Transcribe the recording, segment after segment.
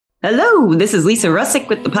Hello, this is Lisa Russick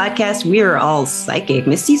with the podcast We Are All Psychic.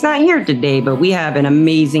 Misty's not here today, but we have an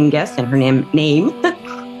amazing guest, and her name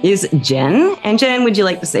is Jen. And Jen, would you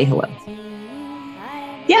like to say hello?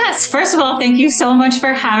 Yes, first of all, thank you so much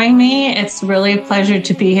for having me. It's really a pleasure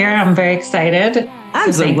to be here. I'm very excited.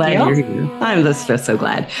 I'm so glad you're here. I'm just so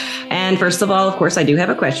glad. And first of all, of course, I do have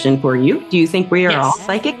a question for you. Do you think we are all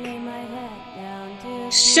psychic?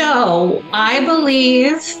 So I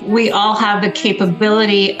believe we all have the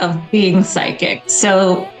capability of being psychic.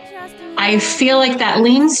 So I feel like that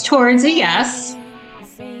leans towards a yes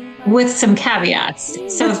with some caveats.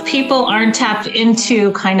 So if people aren't tapped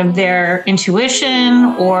into kind of their intuition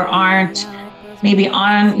or aren't maybe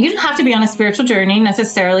on, you don't have to be on a spiritual journey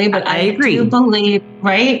necessarily, but I agree. Do believe,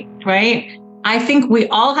 right? I think we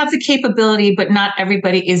all have the capability, but not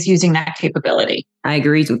everybody is using that capability. I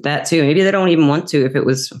agree with that too. Maybe they don't even want to if it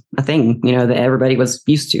was a thing, that everybody was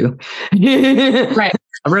used to. Right.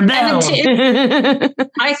 A rebel.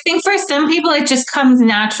 I think for some people it just comes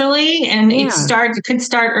naturally, and it could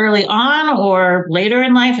start early on or later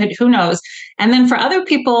in life. Who knows? And then for other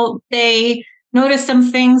people, they notice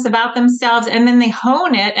some things about themselves and then they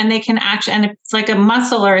hone it, and they can actually, and it's like a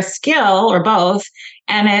muscle or a skill or both,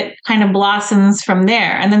 and it kind of blossoms from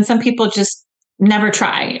there. And then some people just never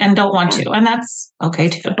try and don't want to, and that's okay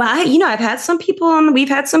too. But we've had some people on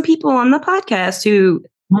the podcast who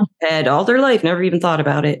had all their life never even thought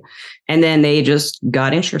about it, and then they just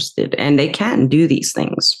got interested, and they can do these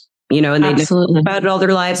things. And they didn't think about it all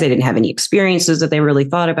their lives. They didn't have any experiences that they really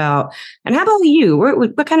thought about. And how about you?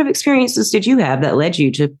 What kind of experiences did you have that led you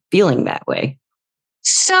to feeling that way?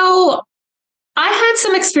 So I had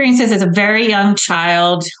some experiences as a very young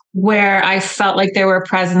child where I felt like there were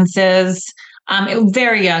presences.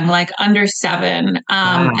 Very young, like under 7.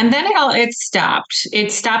 Wow. And then it stopped.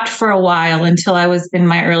 It stopped for a while until I was in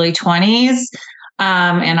my early 20s.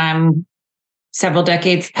 And I'm several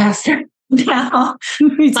decades past it now.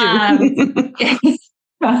 Me too.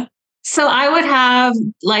 So I would have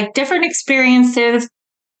like different experiences,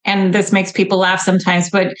 and this makes people laugh sometimes,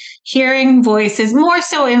 but hearing voices more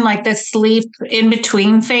so in like the sleep in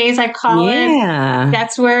between phase, I call it.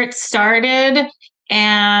 That's where it started.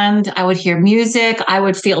 And I would hear music, I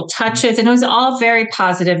would feel touches, and it was all very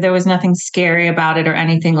positive. There was nothing scary about it or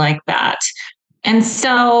anything like that. And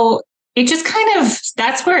so it just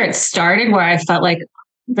that's where it started, where I felt like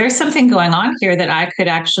there's something going on here that I could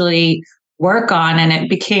actually work on. And it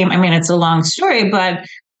became, it's a long story, but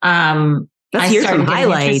let's hear some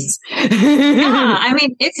highlights. I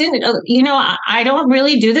don't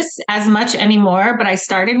really do this as much anymore, but I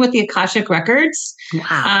started with the Akashic Records.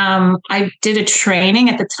 Wow. I did a training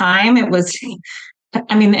at the time. It was, the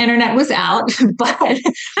internet was out, but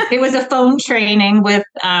it was a phone training with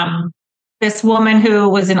this woman who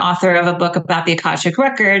was an author of a book about the Akashic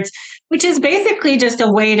Records, which is basically just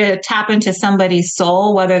a way to tap into somebody's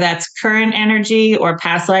soul, whether that's current energy or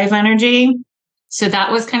past life energy. So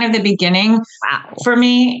that was kind of the beginning for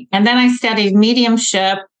me. And then I studied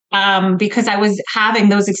mediumship because I was having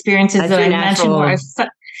those experiences that I mentioned.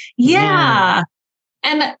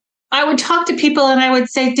 And I would talk to people and I would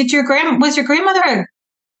say, was your grandmother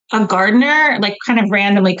a gardener? Like kind of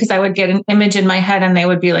randomly, because I would get an image in my head and they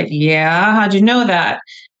would be like, yeah, how'd you know that?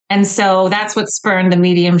 And so that's what spurred the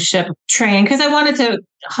mediumship training, because I wanted to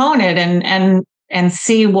hone it and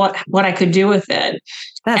see what I could do with it.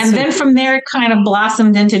 Then from there, it kind of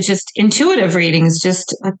blossomed into just intuitive readings,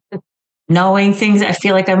 just knowing things. I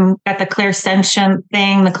feel like I'm at the clairsentient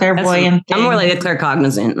thing, the clairvoyant thing. I'm more like a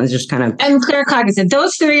claircognizant. It's just kind of... And claircognizant.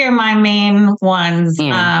 Those 3 are my main ones.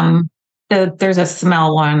 Yeah. There's a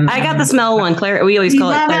smell one. I got the smell one. We always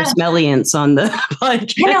call it clairsmellience on the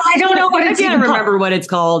podcast. I don't know what it's I can't remember what it's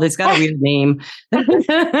called. It's got a weird name.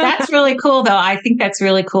 That's really cool, though. I think that's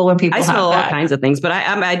really cool when people smell all kinds of things, but I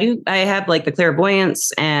have like the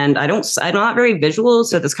clairvoyance, and I'm not very visual,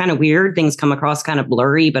 so it's kind of weird. Things come across kind of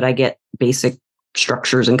blurry, but I get basic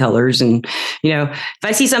structures and colors, and if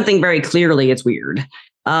I see something very clearly, it's weird.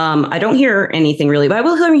 I don't hear anything really, but I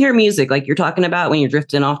will hear music, like you're talking about when you're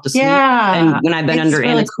drifting off to sleep. Yeah, and when I've been under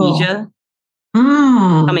really anesthesia,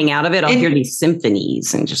 coming out of it, I'll hear these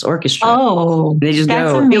symphonies and just orchestra. Oh, and they just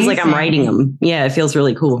go. Amazing. It feels like I'm writing them. Yeah, it feels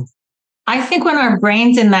really cool. I think when our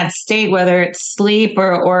brain's in that state, whether it's sleep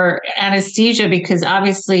or anesthesia, because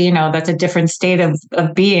obviously, that's a different state of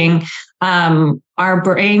being, our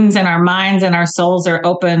brains and our minds and our souls are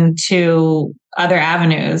open to other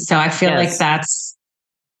avenues. So I feel like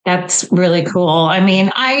that's really cool. I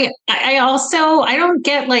don't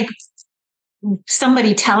get like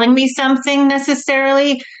somebody telling me something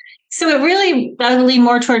necessarily. So it really, I lean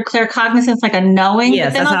more toward claircognizance, like a knowing.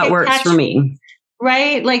 Yes, that's how it works for me.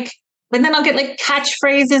 right? Like, but then I'll get like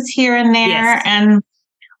catchphrases here and there. Yes. And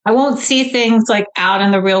I won't see things like out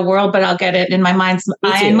in the real world, but I'll get it in my mind's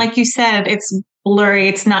eye. And like you said, it's blurry.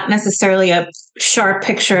 It's not necessarily a sharp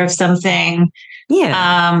picture of something.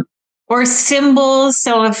 Yeah. Or symbols.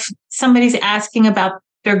 So if somebody's asking about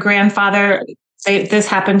their grandfather, this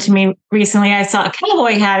happened to me recently. I saw a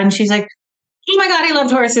cowboy hat and she's like, oh my God, he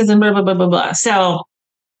loved horses and blah, blah, blah, blah, blah. So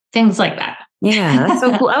things like that. Yeah, that's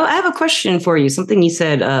so cool. I have a question for you. Something you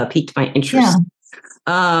said piqued my interest.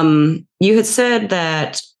 Yeah. You had said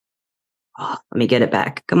that, let me get it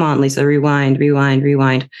back. Come on, Lisa, rewind.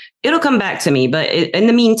 It'll come back to me. But in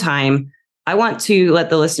the meantime, I want to let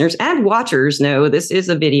the listeners and watchers know this is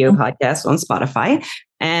a video podcast on Spotify.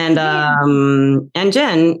 And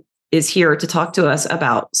Jen is here to talk to us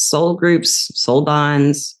about soul groups, soul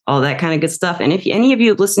bonds, all that kind of good stuff. And if any of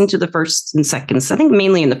you have listened to the first and second, I think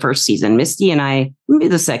mainly in the first season, Misty and I, maybe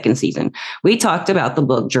the second season, we talked about the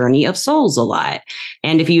book Journey of Souls a lot.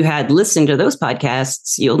 And if you had listened to those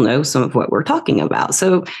podcasts, you'll know some of what we're talking about.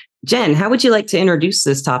 So Jen, how would you like to introduce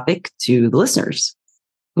this topic to the listeners?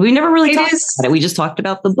 We never really talked about it. We just talked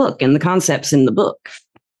about the book and the concepts in the book.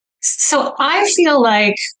 So I feel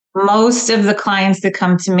like most of the clients that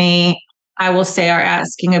come to me, I will say, are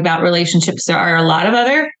asking about relationships. There are a lot of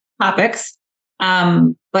other topics,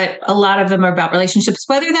 but a lot of them are about relationships,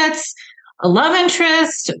 whether that's a love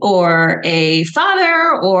interest or a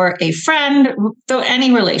father or a friend, so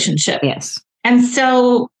any relationship. Yes. And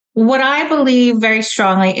so what I believe very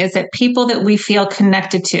strongly is that people that we feel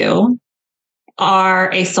connected to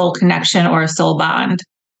are a soul connection or a soul bond.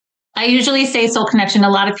 I usually say soul connection. A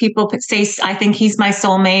lot of people say, I think he's my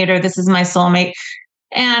soulmate or this is my soulmate.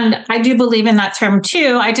 And I do believe in that term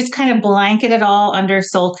too. I just kind of blanket it all under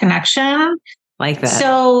soul connection. Like that.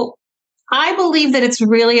 So I believe that it's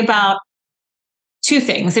really about two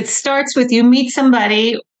things. It starts with you meet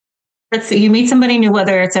somebody. Let's say you meet somebody new,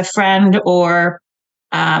 whether it's a friend or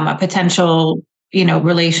a potential,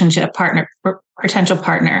 relationship partner, potential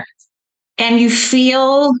partner. And you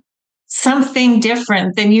feel something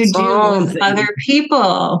different than you do with other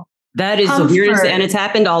people. That is the weirdest, and it's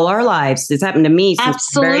happened all our lives. It's happened to me since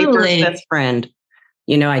Absolutely. the very first best friend.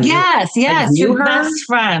 I knew, yes, I knew your her. best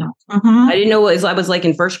friend. Mm-hmm. I didn't know what I was like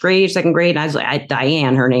in first grade, second grade. And I was like,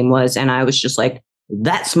 Diane, her name was, and I was just like,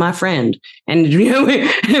 that's my friend. And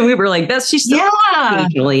we were like, she's still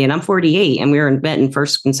occasionally, and I'm 48, and we were met in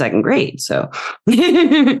first and second grade. So.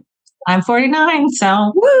 I'm 49,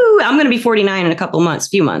 so woo! I'm going to be 49 in a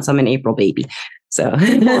few months. I'm an April baby, so I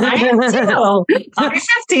am too. I'll be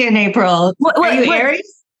 50 in April. Are you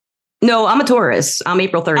Aries? No, I'm a Taurus. I'm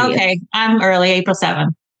April 30th. Okay, I'm early, April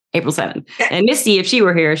 7th. April 7th. And Misty, if she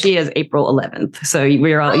were here, she is April 11th. So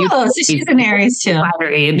we're all. So she's an Aries too.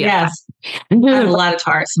 Yes. I have a lot of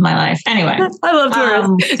Taurus in my life. Anyway, I love Taurus.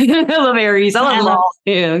 I love Aries. I love them all.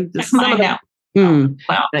 I know.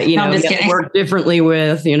 Well, you have to work differently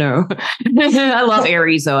with, I love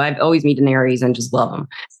Aries, so I've always meet an Aries and just love them.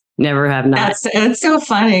 Never have not. That's so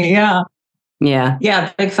funny. Yeah.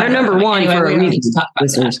 Big fan. They're number one for a reason,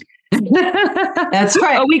 listeners. That's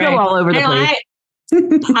right. We go all over the place.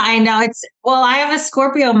 I know I have a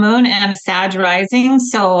Scorpio moon and Sag rising.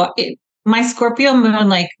 So my Scorpio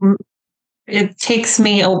moon, it takes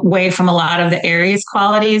me away from a lot of the Aries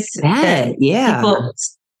qualities that people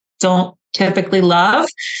don't typically love.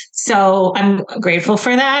 So I'm grateful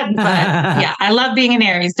for that. But I love being an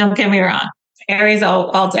Aries. Don't get me wrong. Aries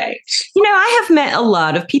all day. I have met a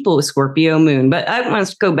lot of people with Scorpio moon, but I want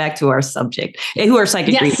to go back to our subject, who are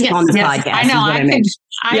psychic readers on this podcast. I know.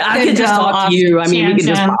 I could just talk to you. I mean,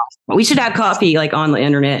 we should have coffee on the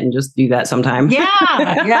internet and just do that sometime. Yeah.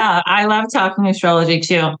 I love talking astrology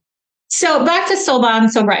too. So back to soul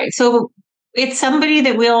bond. So it's somebody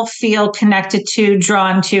that we'll feel connected to,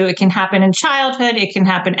 drawn to. It can happen in childhood. It can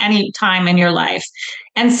happen any time in your life.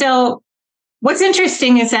 And so what's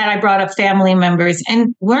interesting is that I brought up family members,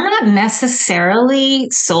 and we're not necessarily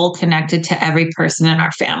soul connected to every person in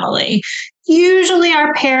our family. Usually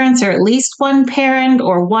our parents, or at least one parent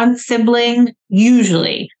or one sibling,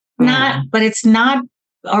 usually not, but it's not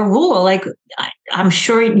a rule. I'm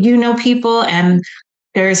sure people, and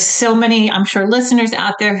there's so many, I'm sure, listeners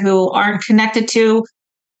out there who aren't connected to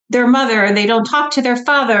their mother. They don't talk to their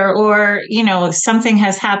father, or, something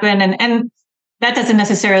has happened. And that doesn't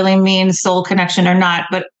necessarily mean soul connection or not,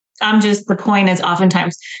 but the point is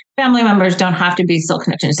oftentimes family members don't have to be soul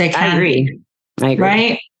connections. They can. I agree.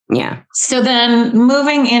 Right? Yeah. So then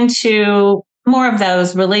moving into more of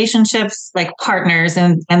those relationships, like partners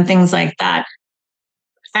and things like that.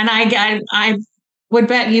 And I would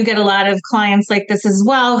bet you get a lot of clients like this as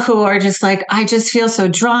well, who are just like, I just feel so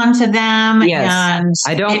drawn to them. Yes. And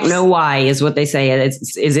I don't know why is what they say.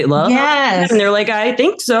 Is it love? Yes. And they're like, I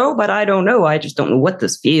think so, but I don't know. I just don't know what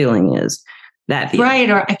this feeling is. That feeling. Right.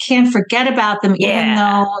 Or I can't forget about them, even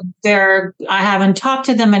though I haven't talked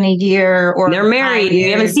to them in a year, or they're married. We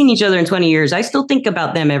haven't seen each other in 20 years. I still think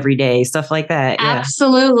about them every day. Stuff like that.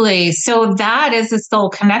 Absolutely. So that is the soul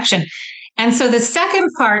connection. And so the second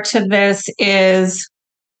part to this is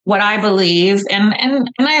what I believe, and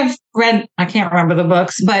I've read, I can't remember the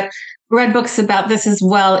books, but read books about this as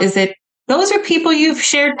well, is that those are people you've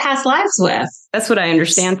shared past lives with. That's what I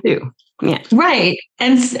understand too. Yeah. Right.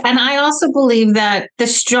 And I also believe that the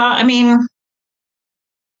strong, I mean,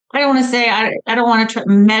 I don't want to say, I don't want to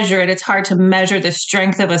measure it. It's hard to measure the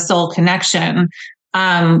strength of a soul connection.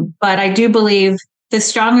 But I do believe the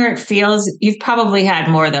stronger it feels, you've probably had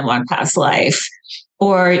more than one past life,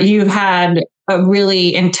 or you've had a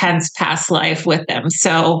really intense past life with them.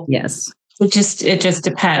 So yes, it just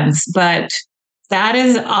depends. But that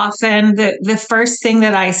is often the first thing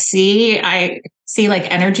that I see. I see like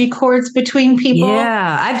energy cords between people.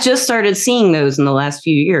 Yeah, I've just started seeing those in the last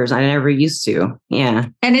few years. I never used to. Yeah.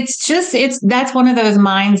 And that's one of those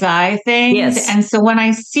mind's eye things. Yes. And so when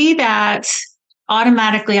I see that,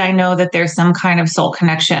 automatically I know that there's some kind of soul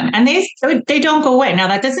connection, and they don't go away. Now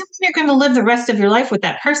that doesn't mean you're going to live the rest of your life with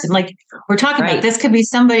that person. Like we're talking about, this could be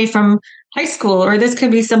somebody from high school, or this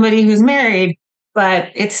could be somebody who's married, but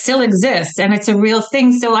it still exists and it's a real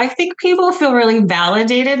thing. So I think people feel really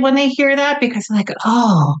validated when they hear that, because they're like,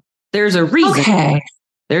 oh, there's a reason. Okay.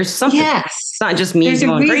 There's something. Yes. It's not just me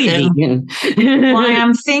going crazy. Well,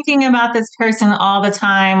 I'm thinking about this person all the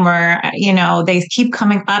time, or, they keep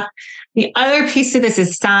coming up. The other piece of this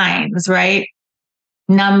is signs, right?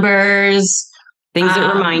 Numbers. Things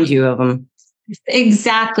that remind you of them.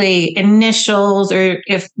 Exactly. Initials, or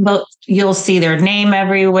you'll see their name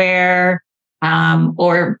everywhere.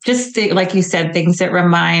 Or just like you said, things that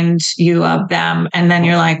remind you of them. And then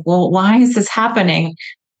you're like, well, why is this happening?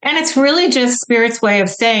 And it's really just Spirit's way of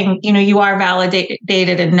saying, you are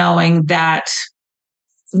validated in knowing that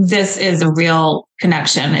this is a real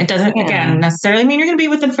connection. It doesn't, again, necessarily mean you're going to be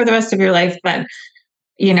with them for the rest of your life, but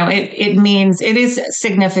it means it is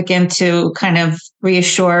significant to kind of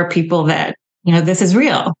reassure people that, this is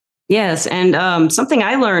real. Yes. And something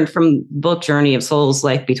I learned from book Journey of Souls,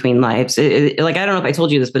 Life Between Lives, I don't know if I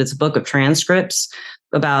told you this, but it's a book of transcripts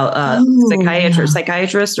about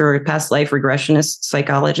psychiatrist or past life regressionist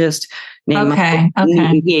psychologist named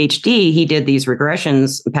PhD. He did these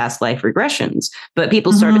regressions, past life regressions, but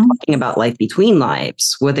people started talking about life between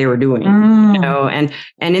lives, what they were doing, and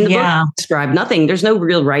in the book describe nothing. There's no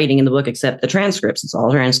real writing in the book except the transcripts. It's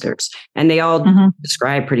all transcripts, and they all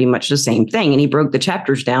describe pretty much the same thing. And he broke the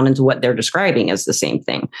chapters down into what they're describing as the same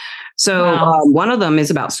thing. So one of them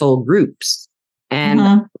is about soul groups,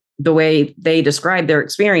 and the way they describe their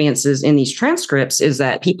experiences in these transcripts is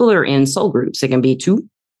that people are in soul groups. They can be 2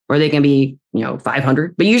 or they can be,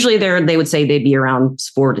 500, but usually they would say they'd be around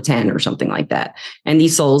 4 to 10 or something like that. And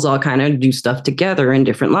these souls all kind of do stuff together in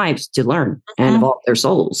different lives to learn and evolve their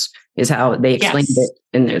souls, is how they explained it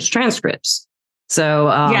in those transcripts.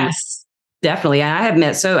 So definitely. I've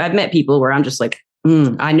met people where I'm just like,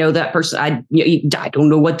 I know that person. I don't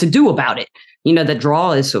know what to do about it. The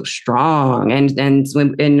draw is so strong, and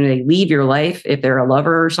when they leave your life, if they're a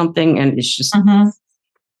lover or something, and it's just,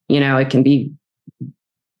 it can be,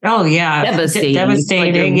 devastating.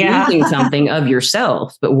 Devastating, like losing something of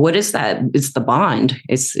yourself. But what is that? It's the bond.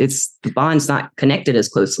 It's the bond's not connected as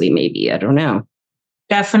closely. Maybe, I don't know.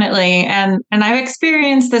 Definitely, and I've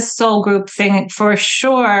experienced this soul group thing for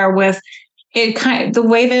sure. With it, the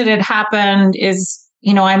way that it happened is,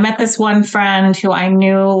 I met this one friend who I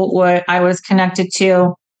knew what I was connected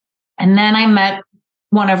to. And then I met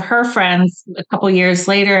one of her friends a couple years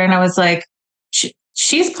later, and I was like,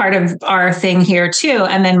 she's part of our thing here too.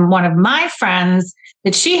 And then one of my friends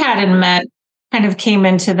that she hadn't met kind of came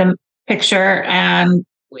into the picture, and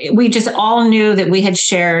we just all knew that we had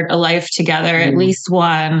shared a life together, at least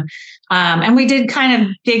one. And we did kind of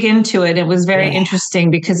dig into it. It was very interesting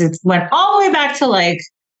because it went all the way back to like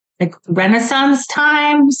Renaissance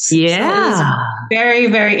times. Yeah. So it was very,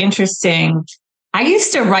 very interesting. I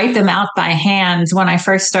used to write them out by hand when I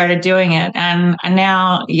first started doing it. And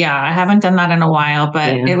now, I haven't done that in a while,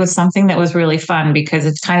 but it was something that was really fun because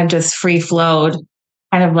it's kind of just free flowed,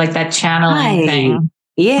 kind of like that channeling thing.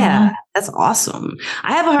 Yeah, that's awesome.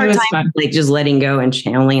 I have a hard time like just letting go and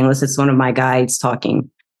channeling unless it's one of my guides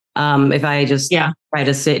talking. If I just try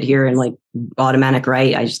to sit here and like automatic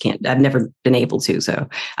write, I just can't. I've never been able to. So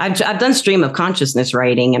I've done stream of consciousness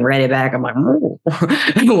writing and read it back. I'm like, oh,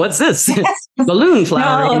 what's this? Balloon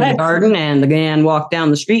flower in the garden, and the man walked down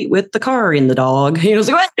the street with the car and the dog. You know,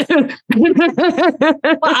 so what?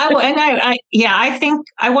 I think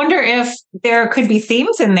I wonder if there could be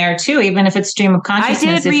themes in there too, even if it's stream of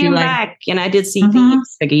consciousness. I did read them back, and I did see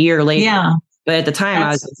themes like a year later. Yeah. But at the time, I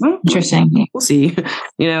was like, interesting. We'll see,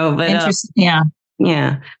 you know. But interesting,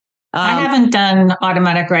 yeah. I haven't done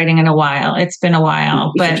automatic writing in a while. It's been a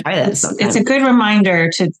while, but it's a good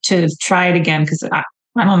reminder to try it again because I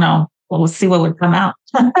don't know. We'll see what would come out.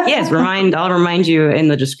 Yes, I'll remind you in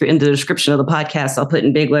the description of the podcast. I'll put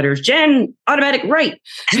in big letters, Jen, automatic write.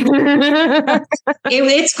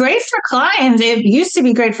 It's great for clients. It used to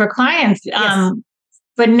be great for clients. Yes.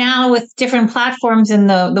 But now with different platforms and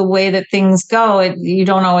the way that things go, you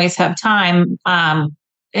don't always have time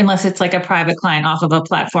unless it's like a private client off of a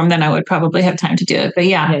platform. Then I would probably have time to do it. But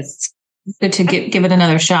it's good to give it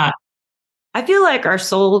another shot. I feel like our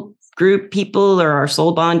soul group people or our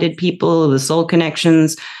soul bonded people, the soul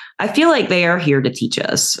connections, I feel like they are here to teach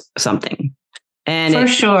us something. And for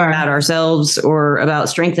sure about ourselves or about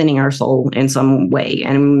strengthening our soul in some way.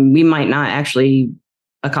 And we might not actually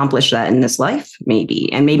accomplish that in this life,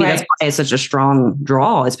 maybe. And maybe that's why it's such a strong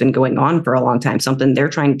draw. It's been going on for a long time. Something they're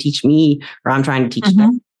trying to teach me or I'm trying to teach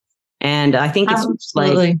them. And I think it's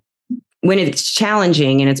like when it's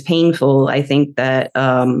challenging and it's painful, I think that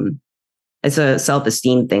it's a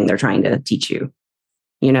self-esteem thing they're trying to teach you,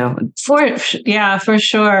 you know? For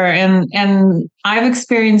sure. And I've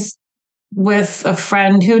experienced with a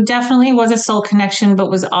friend who definitely was a soul connection,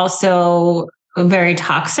 but was also very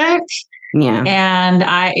toxic. Yeah.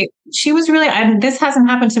 And she was really, this hasn't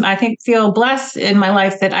happened to me. I feel blessed in my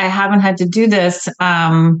life that I haven't had to do this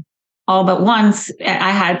all but once.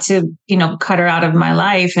 I had to, cut her out of my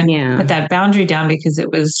life and put that boundary down because it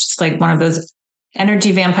was just like one of those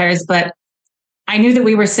energy vampires. But I knew that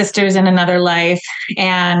we were sisters in another life.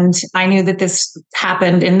 And I knew that this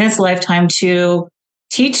happened in this lifetime to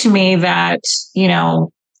teach me that,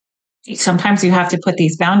 sometimes you have to put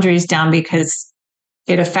these boundaries down because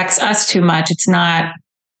it affects us too much. It's not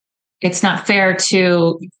fair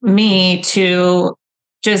to me to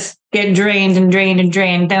just get drained.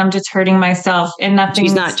 Then I'm just hurting myself and nothing.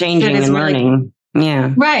 She's not changing and learning.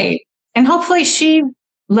 Yeah. Right. And hopefully she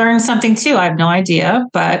learned something too. I have no idea,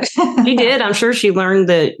 but she did. I'm sure she learned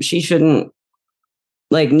that she shouldn't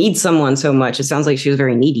need someone so much. It sounds like she was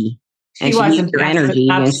very needy. And she needed your energy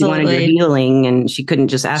and she wanted your healing and she couldn't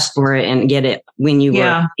just ask for it and get it when you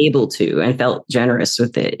were able to and felt generous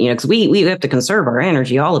with it, because we have to conserve our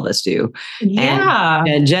energy. All of us do. Yeah.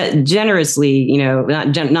 And generously,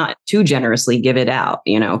 not too generously give it out,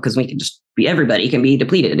 because we can just everybody can be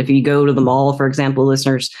depleted. If you go to the mall, for example,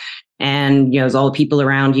 listeners, and, there's all the people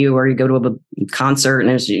around you, or you go to a concert and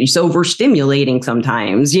it's overstimulating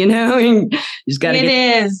sometimes, you just got to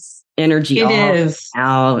get energy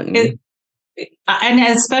out. And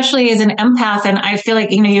especially as an empath, and I feel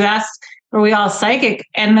like, you asked, are we all psychic?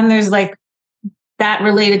 And then there's that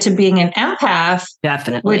related to being an empath.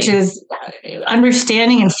 Definitely. Which is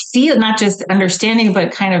understanding and not just understanding,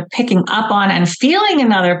 but kind of picking up on and feeling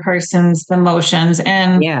another person's emotions.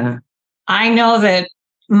 And I know that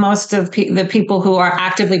most of the people who are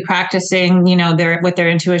actively practicing, with their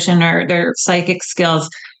intuition or their psychic skills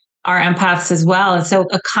are empaths as well. And so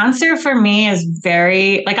a concert for me is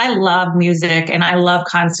very, I love music and I love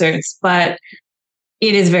concerts, but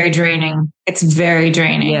it is very draining. It's very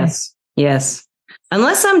draining. Yes.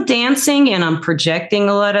 Unless I'm dancing and I'm projecting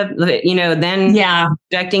a lot of, then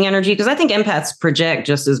projecting energy. Because I think empaths project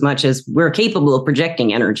just as much as we're capable of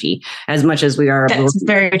projecting energy as much as we are. That's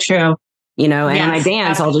very true. And when I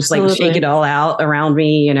dance, I'll just shake it all out around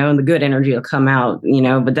me, and the good energy will come out,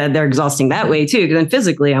 but they're exhausting that way too. Because then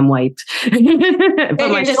physically I'm wiped. But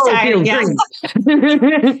my soul feels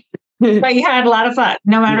great. But you had a lot of fun,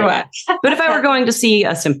 no matter what. But if I were going to see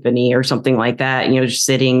a symphony or something like that, just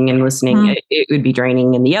sitting and listening, it would be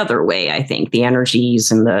draining in the other way. I think the energies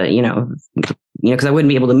and the, because I wouldn't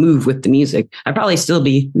be able to move with the music. I'd probably still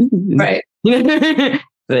be right.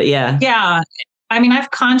 But yeah. I mean,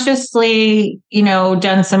 I've consciously,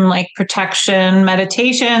 done some protection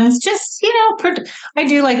meditations, just, I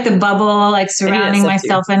do the bubble, surrounding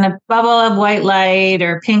myself in a bubble of white light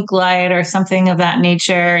or pink light or something of that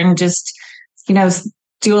nature. And just,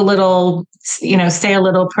 do a little, say a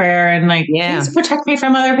little prayer and please protect me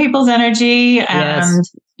from other people's energy and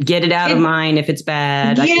get it out of mine if it's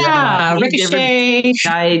bad. Ricochet.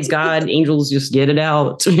 Guides, God, angels, just get it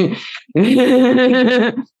out.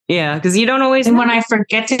 Yeah, because you don't always And know. when I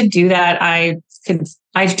forget to do that, I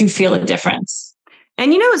do feel a difference.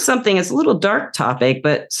 And it's something, it's a little dark topic,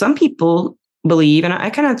 but some people believe, and I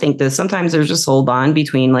kind of think this, sometimes there's a soul bond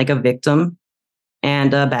between like a victim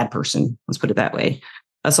and a bad person. Let's put it that way.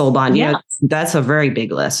 A soul bond. Yeah. That's a very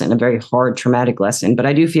big lesson, a very hard, traumatic lesson. But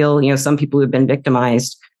I do feel, some people who've been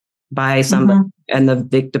victimized by somebody and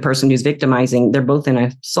the person who's victimizing, they're both in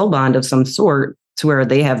a soul bond of some sort to where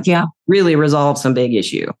they have really resolved some big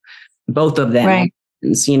issue. Both of them. Right.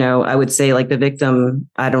 I would say like the victim,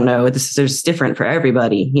 I don't know, there's different for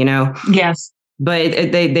everybody, Yes.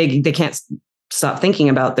 But they can't stop thinking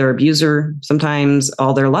about their abuser sometimes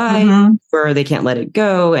all their life, or they can't let it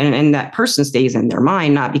go. And that person stays in their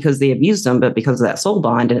mind, not because they abused them, but because of that soul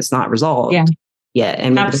bond, and it's not resolved yet.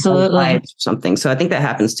 And maybe absolutely or something. So I think that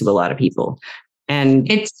happens to a lot of people.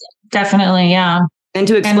 And it's definitely, and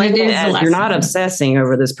to explain it as you're not obsessing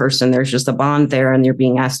over this person, there's just a bond there, and you're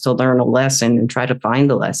being asked to learn a lesson and try to find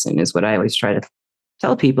the lesson is what I always try to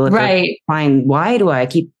tell people. Right. Find, why do I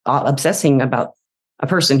keep obsessing about a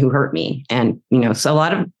person who hurt me? And, so a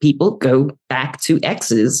lot of people go back to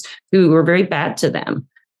exes who were very bad to them.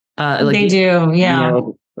 They do. Yeah.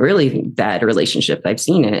 Really bad relationship. I've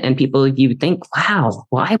seen it. And people, you think, wow,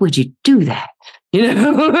 why would you do that?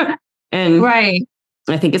 And right.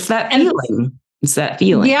 I think it's that feeling. It's that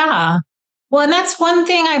feeling. Yeah. Well, and that's one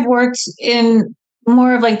thing I've worked in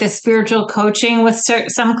more of like the spiritual coaching with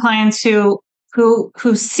some clients who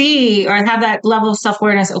see or have that level of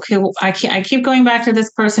self-awareness. Okay, well, I keep going back to this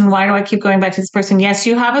person. Why do I keep going back to this person? Yes,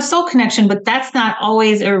 you have a soul connection, but that's not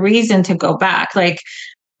always a reason to go back. Like,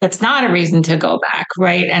 that's not a reason to go back,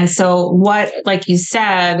 right? And so what, like you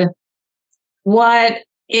said,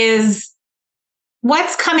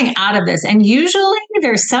 what's coming out of this? And usually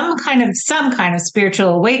there's some kind of spiritual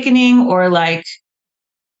awakening, or like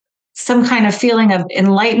some kind of feeling of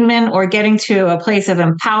enlightenment, or getting to a place of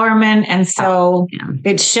empowerment. And so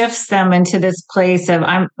it shifts them into this place of,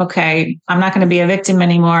 I'm not going to be a victim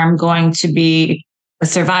anymore. I'm going to be a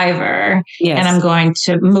survivor, and I'm going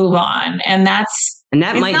to move on. And that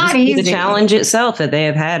might just be the challenge itself that they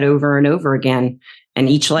have had over and over again. And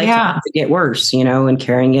each life to get worse, and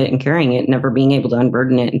carrying it, never being able to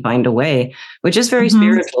unburden it and find a way, which is very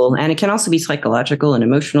spiritual. And it can also be psychological and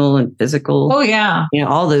emotional and physical. Oh, yeah.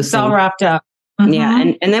 All those it's things. all wrapped up.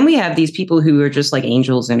 Yeah. And then we have these people who are just like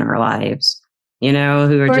angels in our lives, who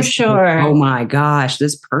are for just, sure. Oh my gosh,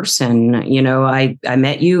 this person, I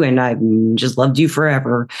met you and I've just loved you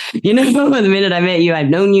forever. The minute I met you, I've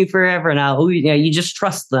known you forever. And you just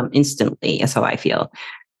trust them instantly. That's how I feel.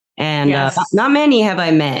 And not many have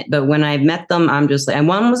I met, but when I've met them, I'm just like, and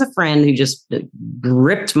one was a friend who just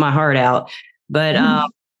ripped my heart out. But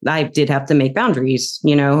I did have to make boundaries,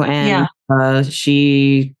 and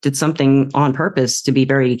she did something on purpose to be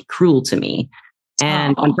very cruel to me,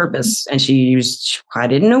 and on purpose. And I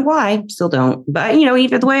didn't know why, still don't. But,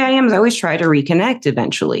 either the way I am is I always try to reconnect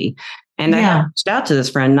eventually. And I have reached out to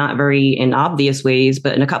this friend, not very in obvious ways,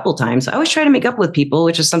 but in a couple of times. I always try to make up with people,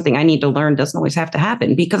 which is something I need to learn. Doesn't always have to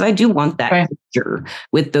happen, because I do want that picture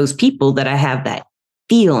with those people that I have that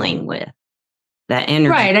feeling with, that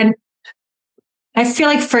energy. Right. And I feel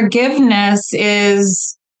like forgiveness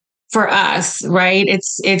is for us, right?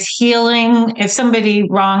 It's healing. If somebody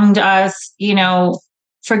wronged us,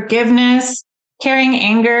 forgiveness, carrying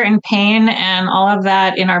anger and pain and all of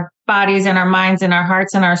that in our bodies and our minds and our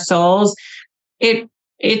hearts and our souls, it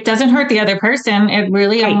doesn't hurt the other person. It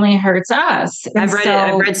really only hurts us. And I've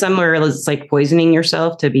read somewhere it's like poisoning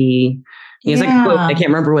yourself to be, it's like a quote. I can't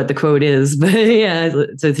remember what the quote is, but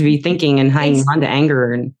to be thinking and hanging on to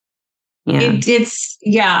anger. And there's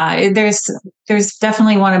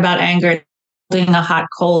definitely one about anger, putting a hot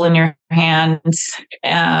coal in your hands.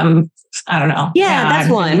 I don't know. Yeah, that's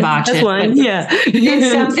one. That's one. Yeah.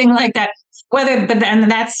 It's something like that.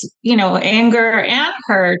 And that's, anger and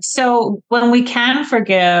hurt. So when we can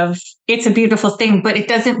forgive, it's a beautiful thing, but it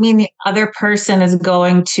doesn't mean the other person is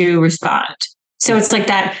going to respond. So it's like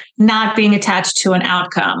that, not being attached to an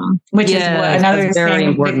outcome, which is another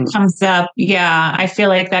thing that comes up. Yeah. I feel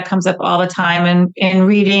like that comes up all the time in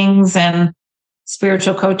readings and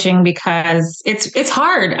spiritual coaching, because it's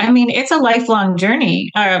hard. I mean, it's a lifelong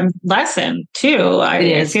journey, lesson too.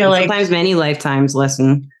 I feel like sometimes many lifetimes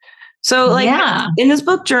lesson. So in this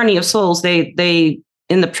book, Journey of Souls, they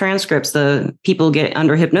in the transcripts, the people get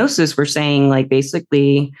under hypnosis were saying like,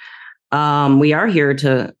 basically, we are here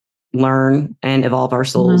to learn and evolve our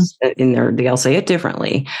souls. They'll say it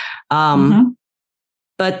differently.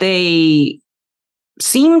 But they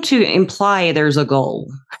seem to imply there's a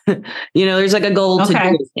goal. There's like a goal to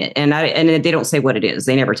do it. And they don't say what it is.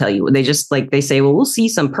 They never tell you. They just like, they say, well, we'll see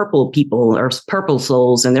some purple people or purple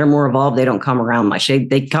souls, and they're more evolved. They don't come around much.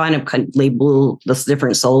 They kind of label the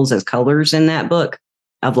different souls as colors in that book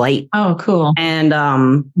of light. Oh, cool. And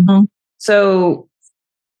so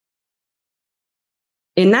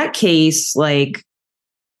in that case, like,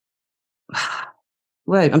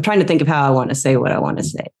 well, I'm trying to think of how I want to say what I want to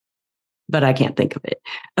say, but I can't think of it.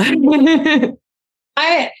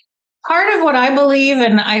 Part of what I believe,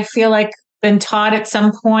 and I feel like been taught at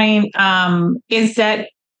some point, is that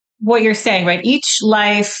what you're saying, right? Each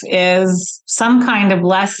life is some kind of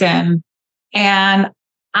lesson. And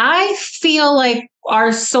I feel like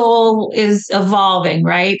our soul is evolving,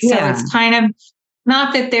 right? Yeah. So it's kind of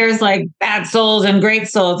not that there's like bad souls and great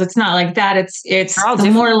souls. It's not like that. It's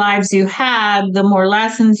the more lives you had, the more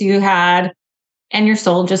lessons you had, and your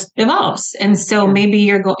soul just evolves. And so maybe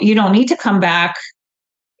you don't need to come back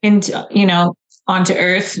into, onto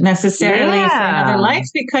Earth necessarily for another life,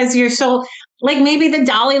 because your soul, like maybe the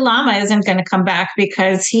Dalai Lama isn't going to come back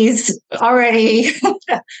because he's already,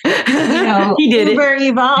 he did uber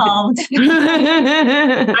evolved.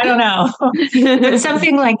 I don't know, but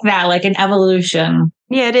something like that, like an evolution.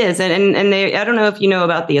 Yeah, it is. And they, I don't know if you know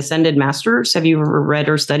about the Ascended Masters. Have you ever read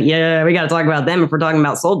or studied? Yeah, we got to talk about them if we're talking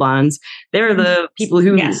about soul bonds. They're the people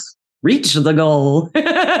who reach the goal,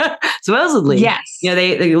 supposedly. Yes.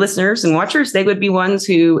 The listeners and watchers, they would be ones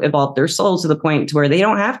who evolved their souls to the point to where they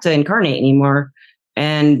don't have to incarnate anymore.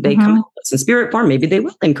 And they come in spirit form. Maybe they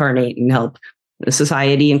will incarnate and help the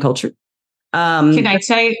society and culture. Can I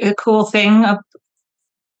tell you a cool thing,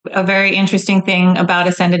 a very interesting thing about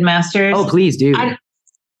Ascended Masters? Oh, please do.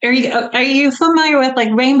 Are you familiar with like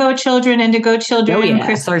rainbow children, indigo children? Oh,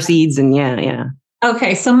 yeah. Star seeds and yeah.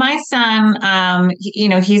 Okay, so my son,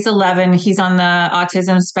 he's 11. He's on the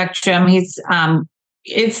autism spectrum. He's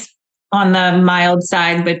it's on the mild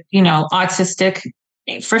side, but autistic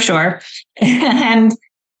for sure. And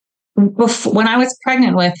when I was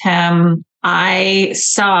pregnant with him, I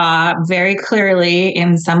saw very clearly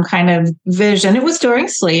in some kind of vision. It was during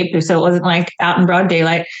sleep, so it wasn't like out in broad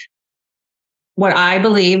daylight. What I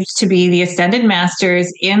believed to be the Ascended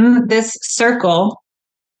Masters in this circle,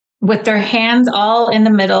 with their hands all in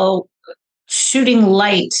the middle, shooting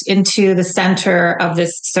light into the center of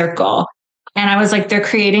this circle. And I was like, they're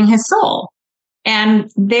creating his soul. And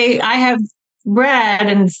I have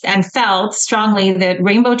read and felt strongly that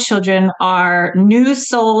rainbow children are new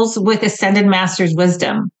souls with Ascended Masters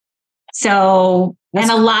wisdom. So, that's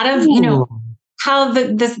and a lot of, how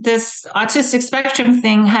this autistic spectrum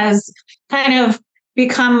thing has kind of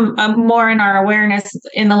become more in our awareness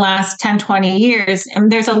in the last 10, 20 years.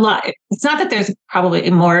 And there's a lot. It's not that there's probably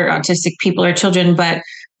more autistic people or children, but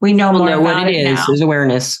we know more about what it is. Now. There's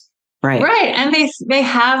awareness. Right. Right. And they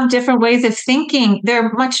have different ways of thinking.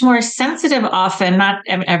 They're much more sensitive often. Not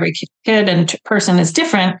every kid and person is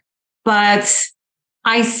different, but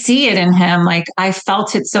I see it in him. Like I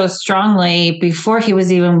felt it so strongly before he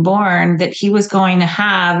was even born that he was going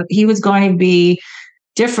to be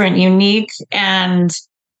different, unique, and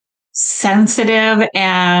sensitive,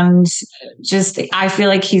 and just I feel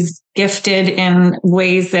like he's gifted in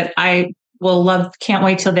ways that I will love. Can't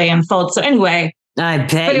wait till they unfold. So anyway, I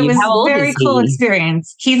bet. But it was a very cool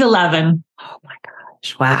experience. He's 11. Oh my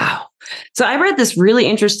gosh! Wow. So I read this really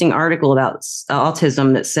interesting article about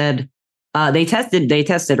autism that said they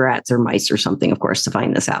tested rats or mice or something, of course, to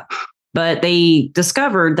find this out, but they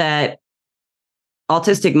discovered that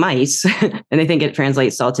autistic mice, and I think it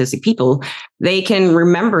translates to autistic people, they can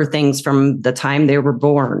remember things from the time they were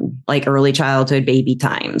born, like early childhood, baby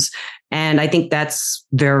times. And I think that's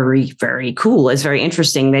very, very cool. It's very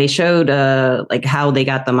interesting. They showed like how they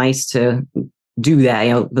got the mice to do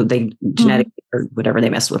that, they genetically or whatever they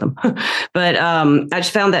messed with them. But I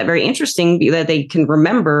just found that very interesting that they can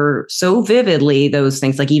remember so vividly those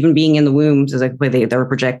things, like even being in the wombs is like the way they were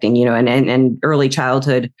projecting, and early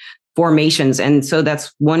childhood formations. And so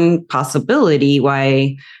that's one possibility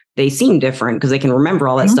why they seem different, because they can remember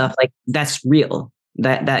all that stuff. Like that's real.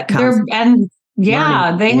 That comes.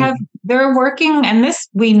 They're working, and this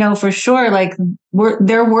we know for sure, like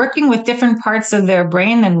they're working with different parts of their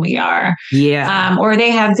brain than we are. Yeah. Or they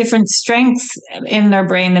have different strengths in their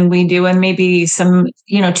brain than we do, and maybe some,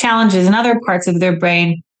 challenges in other parts of their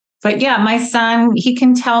brain. But yeah, my son, he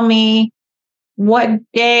can tell me what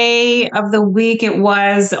day of the week it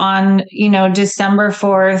was on, December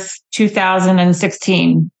 4th,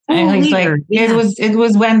 2016. And he's like, it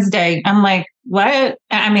was Wednesday. I'm like, what?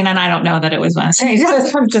 I mean, and I don't know that it was Wednesday.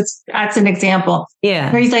 That's an example.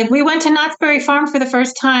 Yeah. Where he's like, we went to Knott's Berry Farm for the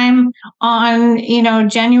first time on,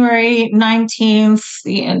 January 19th,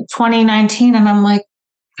 2019. And I'm like,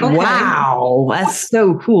 okay. Wow, that's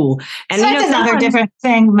so cool. And so that's another different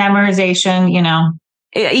thing, memorization,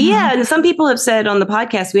 Yeah, and some people have said on the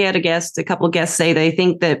podcast, we had a couple of guests say they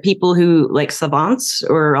think that people who like savants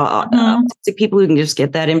or people who can just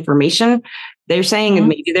get that information, they're saying that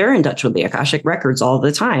maybe they're in touch with the Akashic records all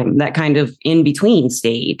the time, that kind of in between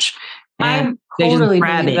stage. And I totally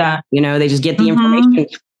believe that. They just get the information.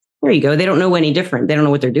 There you go. They don't know any different. They don't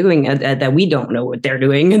know what they're doing that we don't know what they're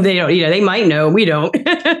doing. And they don't, they might know, we don't.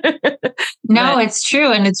 No, it's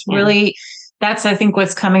true. And it's really, that's, I think,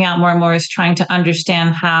 what's coming out more and more is trying to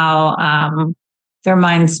understand how their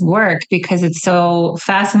minds work, because it's so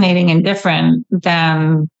fascinating and different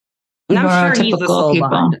than neurotypical people.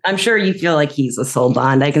 Bond. I'm sure you feel like he's a soul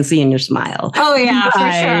bond. I can see in your smile. Oh, yeah, for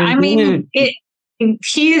sure. I mean,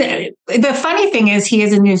 the funny thing is he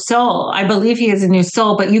is a new soul. I believe he is a new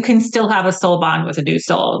soul, but you can still have a soul bond with a new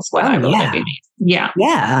soul as well.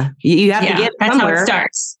 Yeah. You have to get that's somewhere. How it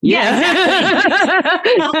starts. Yeah.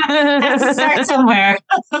 Has to start somewhere.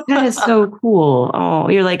 That is so cool. Oh,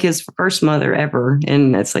 you're like his first mother ever.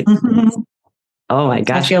 And it's like, oh my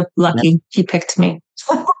gosh. I feel lucky he picked me.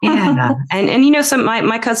 Yeah. And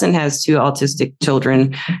my cousin has 2 autistic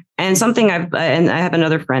children, and I have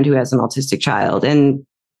another friend who has an autistic child, and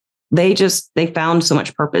they found so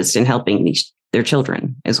much purpose in helping their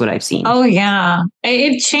children is what I've seen. Oh yeah.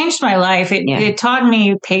 It changed my life. It taught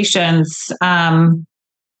me patience.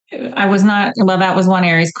 That was one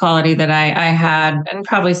Aries quality that I had and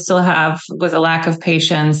probably still have, was a lack of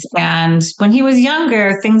patience. And when he was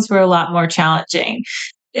younger, things were a lot more challenging.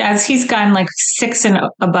 As he's gotten like 6 and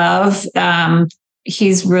above,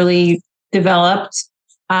 he's really developed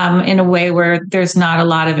in a way where there's not a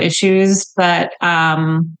lot of issues. But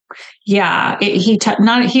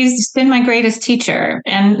he's been my greatest teacher,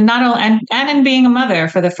 and in being a mother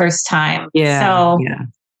for the first time. Yeah. So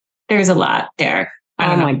there's a lot there.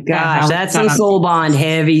 Oh my gosh, that's some soul bond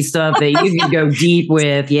heavy stuff that you can go deep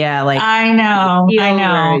with. Yeah, like I know.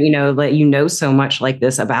 Where, let so much like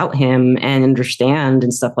this about him and understand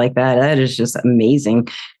and stuff like that. That is just amazing.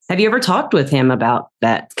 Have you ever talked with him about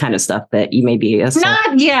that kind of stuff that you may be?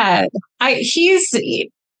 Not yet.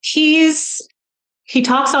 He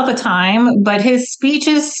talks all the time, but his speech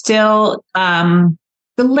is still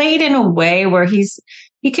delayed in a way where he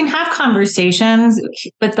can have conversations,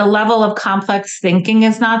 but the level of complex thinking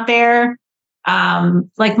is not there.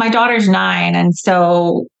 Like my daughter's 9, and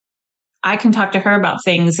so I can talk to her about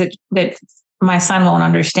things that my son won't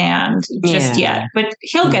understand just yet, but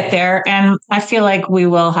he'll get there. And I feel like we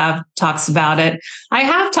will have talks about it. I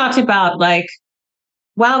have talked about like,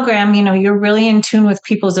 wow, Graham, you're really in tune with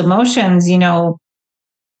people's emotions.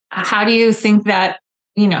 How do you think that,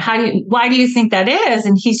 why do you think that is?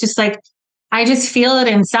 And he's just like, I just feel it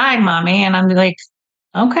inside, mommy. And I'm like,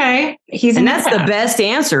 okay. And that's the best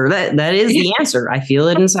answer. That is the answer. I feel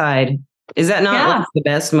it inside. Is that not the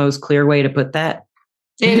best, most clear way to put that?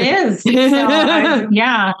 It is. So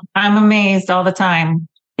I'm amazed all the time.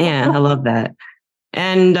 Yeah, I love that.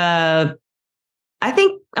 And I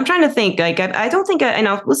think I'm trying to think. Like, I don't think I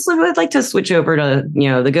know. I'd like to switch over to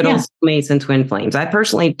the good old soulmates and twin flames. I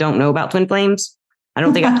personally don't know about twin flames. I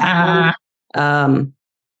don't think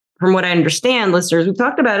from what I understand, listeners, we've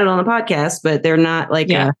talked about it on the podcast, but they're not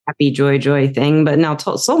like a happy joy thing. But now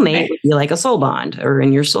soulmate would be like a soul bond, or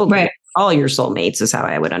in your soul, all your soulmates is how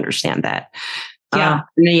I would understand that. And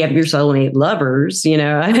then you have your soulmate lovers,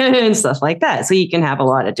 and stuff like that. So you can have a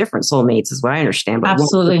lot of different soulmates is what I understand. But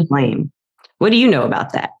absolutely. What do you know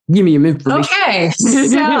about that? Give me your information. Okay.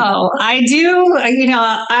 So I do,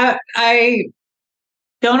 I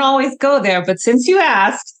don't always go there, but since you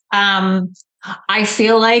asked, I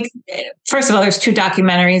feel like, first of all, there's 2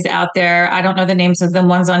 documentaries out there. I don't know the names of them.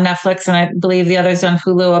 One's on Netflix, and I believe the other's on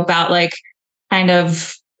Hulu, about like kind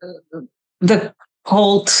of the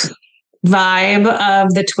cult vibe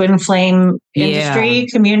of the twin flame industry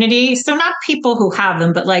community. So not people who have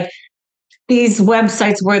them, but like these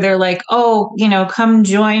websites where they're like, oh, come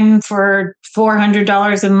join for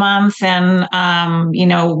 $400 a month, and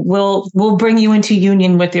we'll bring you into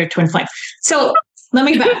union with your twin flame. So let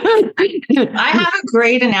me back. I have a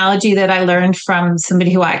great analogy that I learned from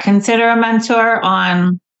somebody who I consider a mentor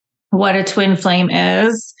on what a twin flame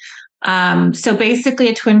is. So basically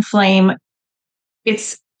a twin flame,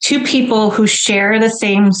 it's 2 people who share the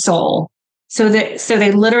same soul. So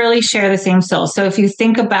they literally share the same soul. So if you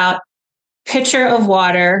think about pitcher of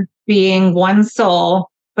water being one soul,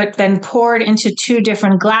 but then poured into two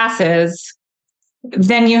different glasses,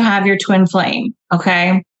 then you have your twin flame.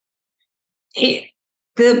 Okay.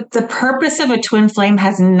 The purpose of a twin flame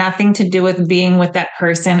has nothing to do with being with that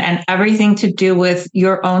person and everything to do with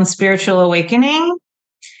your own spiritual awakening,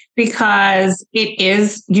 because it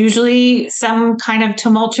is usually some kind of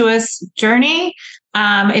tumultuous journey.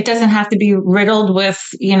 It doesn't have to be riddled with,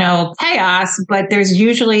 chaos, but there's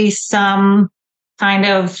usually some kind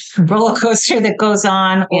of roller coaster that goes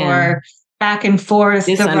on, or back and forth,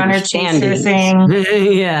 the runner chaser thing.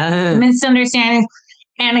 Yeah. Misunderstandings.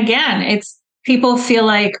 And again, it's people feel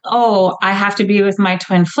like, oh, I have to be with my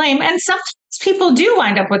twin flame. And some people do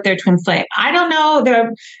wind up with their twin flame. I don't know.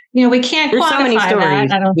 We can't There's quantify so many stories.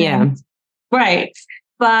 that. I don't think. Right.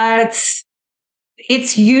 But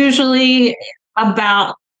it's usually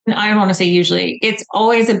about, I don't want to say usually, it's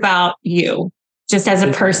always about you, just as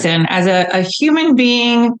a person, as a human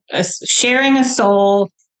being, sharing a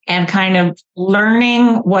soul and kind of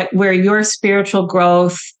learning where your spiritual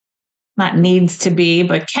growth not needs to be,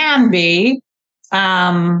 but can be.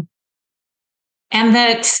 And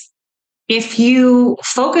that if you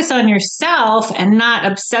focus on yourself and not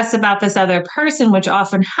obsess about this other person, which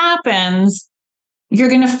often happens, you're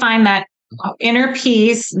going to find that inner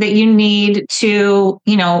peace that you need to,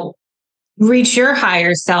 reach your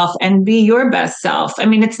higher self and be your best self. I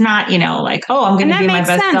mean, it's not, like, oh, I'm going to be my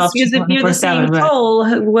best self. Because if you're the same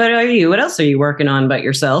soul, what are you? What else are you working on but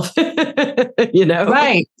yourself?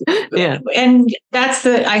 Right. Yeah. And that's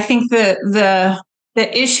I think the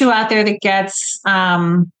issue out there that gets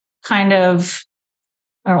kind of,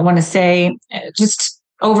 I don't want to say just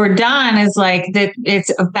overdone, is like that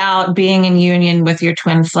it's about being in union with your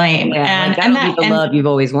twin flame. And that'll be the love you've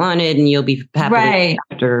always wanted, and you'll be happy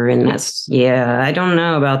after. And that's, I don't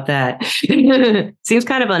know about that. Seems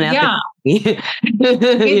kind of unethical. Yeah.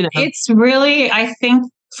 It's really, I think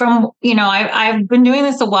from, I've been doing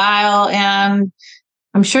this a while, and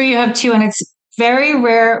I'm sure you have too. And it's very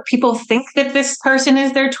rare. People think that this person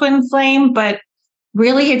is their twin flame, but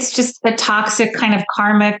really it's just the toxic kind of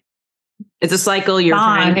karmic. It's a cycle you're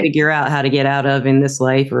trying to figure out how to get out of in this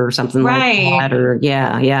life, or something like that. Or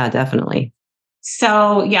definitely.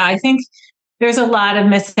 So I think there's a lot of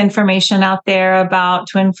misinformation out there about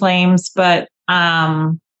twin flames, but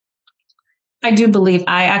I do believe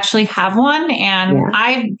I actually have one, and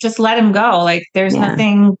I just let him go. Like there's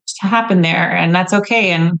nothing to happen there, and that's okay.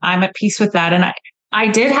 And I'm at peace with that. And I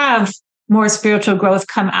did have more spiritual growth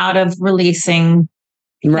come out of releasing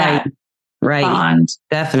that bond.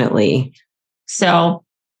 Definitely. So,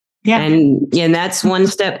 and that's one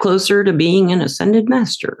step closer to being an ascended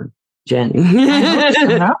master, Jen.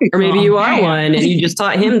 Or maybe you are one, and you just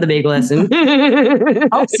taught him the big lesson.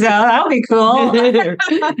 Hope so. That would be cool.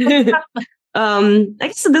 I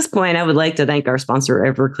guess at this point, I would like to thank our sponsor,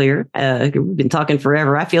 Everclear. We've been talking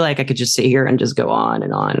forever. I feel like I could just sit here and just go on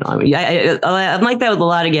and on and on. I'm like that with a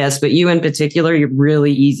lot of guests, but you in particular, you're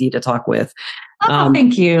really easy to talk with.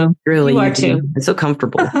 Thank you. Really, you are too. It's so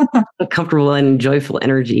comfortable, comfortable and joyful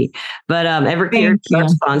energy. But Everclear is our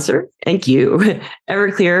sponsor. Thank you.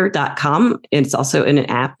 Everclear.com. It's also an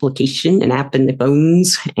application, an app in the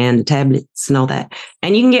phones and the tablets and all that.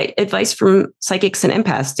 And you can get advice from psychics and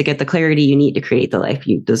empaths to get the clarity you need to create the life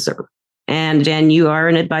you deserve. And Jen, you are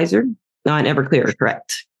an advisor on Everclear,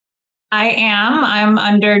 correct? I am. I'm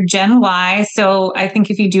under Gen Y. So I think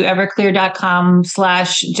if you do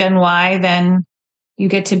everclear.com/Gen Y, then you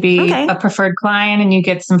get to be a preferred client, and you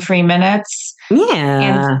get some free minutes.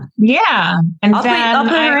 Yeah. And I'll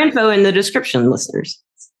put our info in the description, listeners.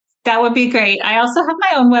 That would be great. I also have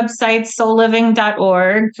my own website,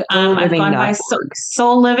 soulliving.org. I've gone by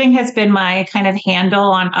Soul Living has been my kind of handle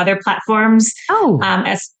on other platforms.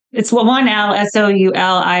 It's one L,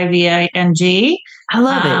 SOULIVING. I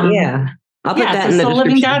love it. Yeah. I'll put that in the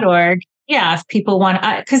description. Soulliving.org. Yeah, if people want,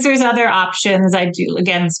 because there's other options. I do,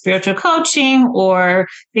 again, spiritual coaching, or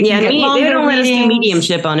they don't let us do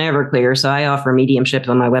mediumship on Everclear, so I offer mediumship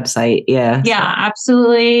on my website. Yeah,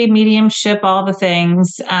 absolutely, mediumship, all the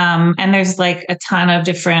things, and there's like a ton of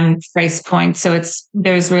different price points, so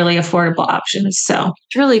there's really affordable options. So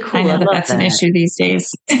it's really cool. I know that's an issue these days.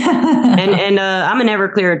 and I'm an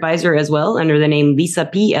Everclear advisor as well, under the name Lisa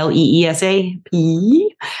P, LEESAP,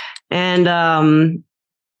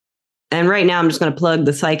 and right now, I'm just going to plug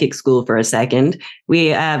the Psychic School for a second. We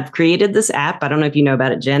have created this app. I don't know if you know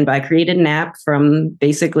about it, Jen, but I created an app from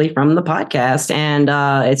the podcast, and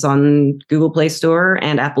it's on Google Play Store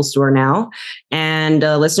and Apple Store now. And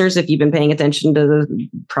listeners, if you've been paying attention to the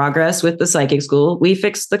progress with the Psychic School, we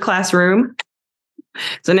fixed the classroom.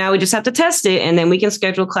 So now we just have to test it, and then we can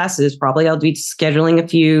schedule classes. Probably I'll be scheduling a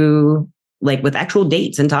few like with actual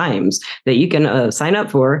dates and times that you can sign up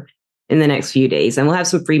for in the next few days. And we'll have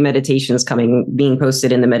some free meditations being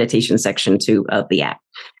posted in the meditation section too of the app.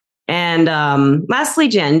 And lastly,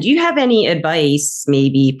 Jen, do you have any advice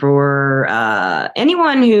maybe for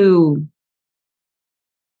anyone who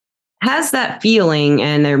has that feeling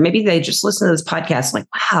and maybe they just listen to this podcast like,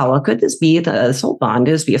 wow, could this be the soul bond?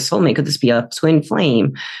 Could this be a soulmate? Could this be a twin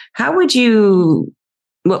flame? How would you,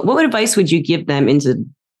 what advice would you give them into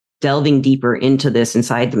delving deeper into this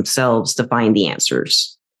inside themselves to find the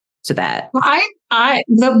answers to that?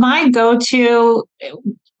 My go-to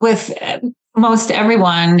with most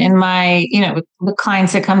everyone in my, the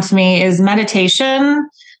clients that come to me is meditation,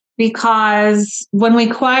 because when we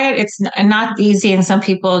quiet, it's not easy. And some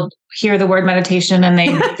people hear the word meditation and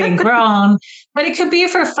they groan, but it could be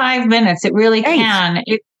for 5 minutes. It really can.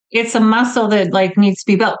 It's a muscle that like needs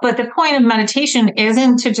to be built. But the point of meditation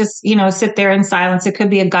isn't to just, sit there in silence. It could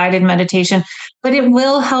be a guided meditation, but it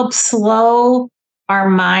will help slow our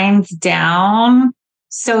minds down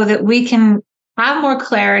so that we can have more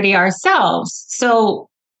clarity ourselves. So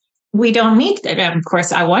we don't need that. Of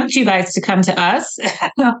course, I want you guys to come to us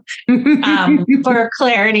for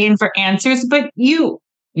clarity and for answers, but you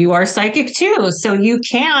are psychic too. So you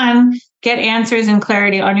can get answers and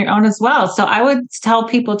clarity on your own as well. So I would tell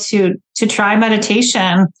people to try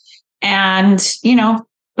meditation and,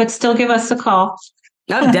 but still give us a call.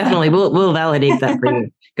 Oh, definitely. We'll validate that for you.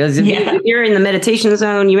 Because if you're in the meditation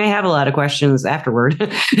zone, you may have a lot of questions afterward.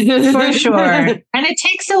 For sure. And it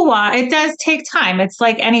takes a while. It does take time. It's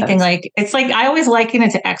like anything. I always liken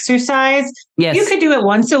it to exercise. Yes. You could do it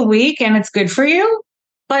once a week and it's good for you,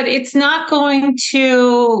 but it's not going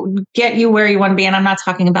to get you where you want to be. And I'm not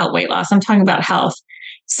talking about weight loss. I'm talking about health.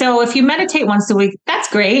 So if you meditate once a week, that's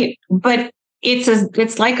great. But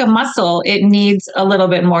it's like a muscle. It needs a little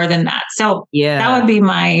bit more than that. So that would be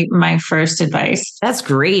my first advice. That's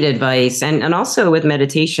great advice. And also with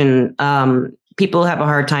meditation, people have a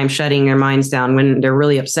hard time shutting their minds down when they're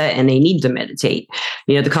really upset and they need to meditate,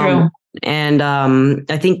 to calm. And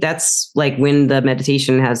I think that's like when the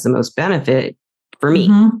meditation has the most benefit for me,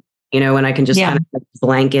 when I can just kind of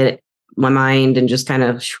blanket my mind and just kind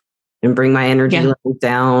of and bring my energy levels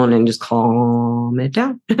down and just calm it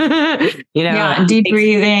down. Deep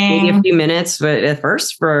breathing. Maybe a few minutes, but at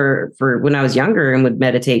first for when I was younger and would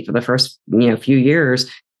meditate for the first, few years,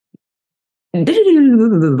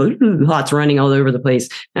 thoughts running all over the place.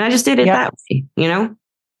 And I just did it that way,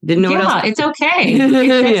 Didn't know what else. It's okay.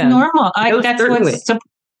 It's normal.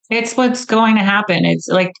 It's what's going to happen. It's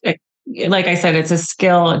like I said, it's a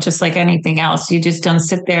skill, just like anything else. You just don't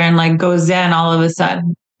sit there and like go zen all of a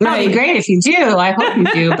sudden. That'd be great if you do. I hope you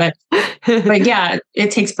do, but yeah, it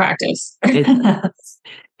takes practice.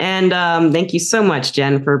 And thank you so much,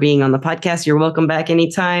 Jen, for being on the podcast. You're welcome back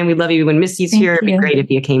anytime. We love you when Misty's here. It'd be great if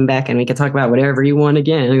you came back and we could talk about whatever you want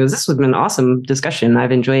again. This was an awesome discussion.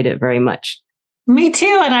 I've enjoyed it very much. Me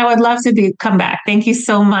too. And I would love to come back. Thank you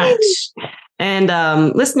so much. And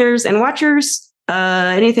listeners and watchers,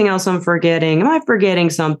 anything else I'm forgetting? Am I forgetting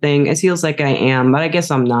something? It feels like I am, but I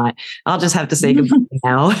guess I'm not. I'll just have to say goodbye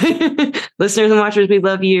now. Listeners and watchers, we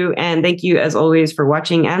love you. And thank you as always for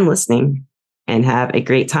watching and listening, and have a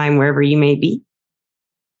great time wherever you may be.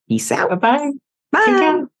 Peace out.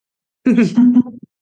 Bye-bye. Bye.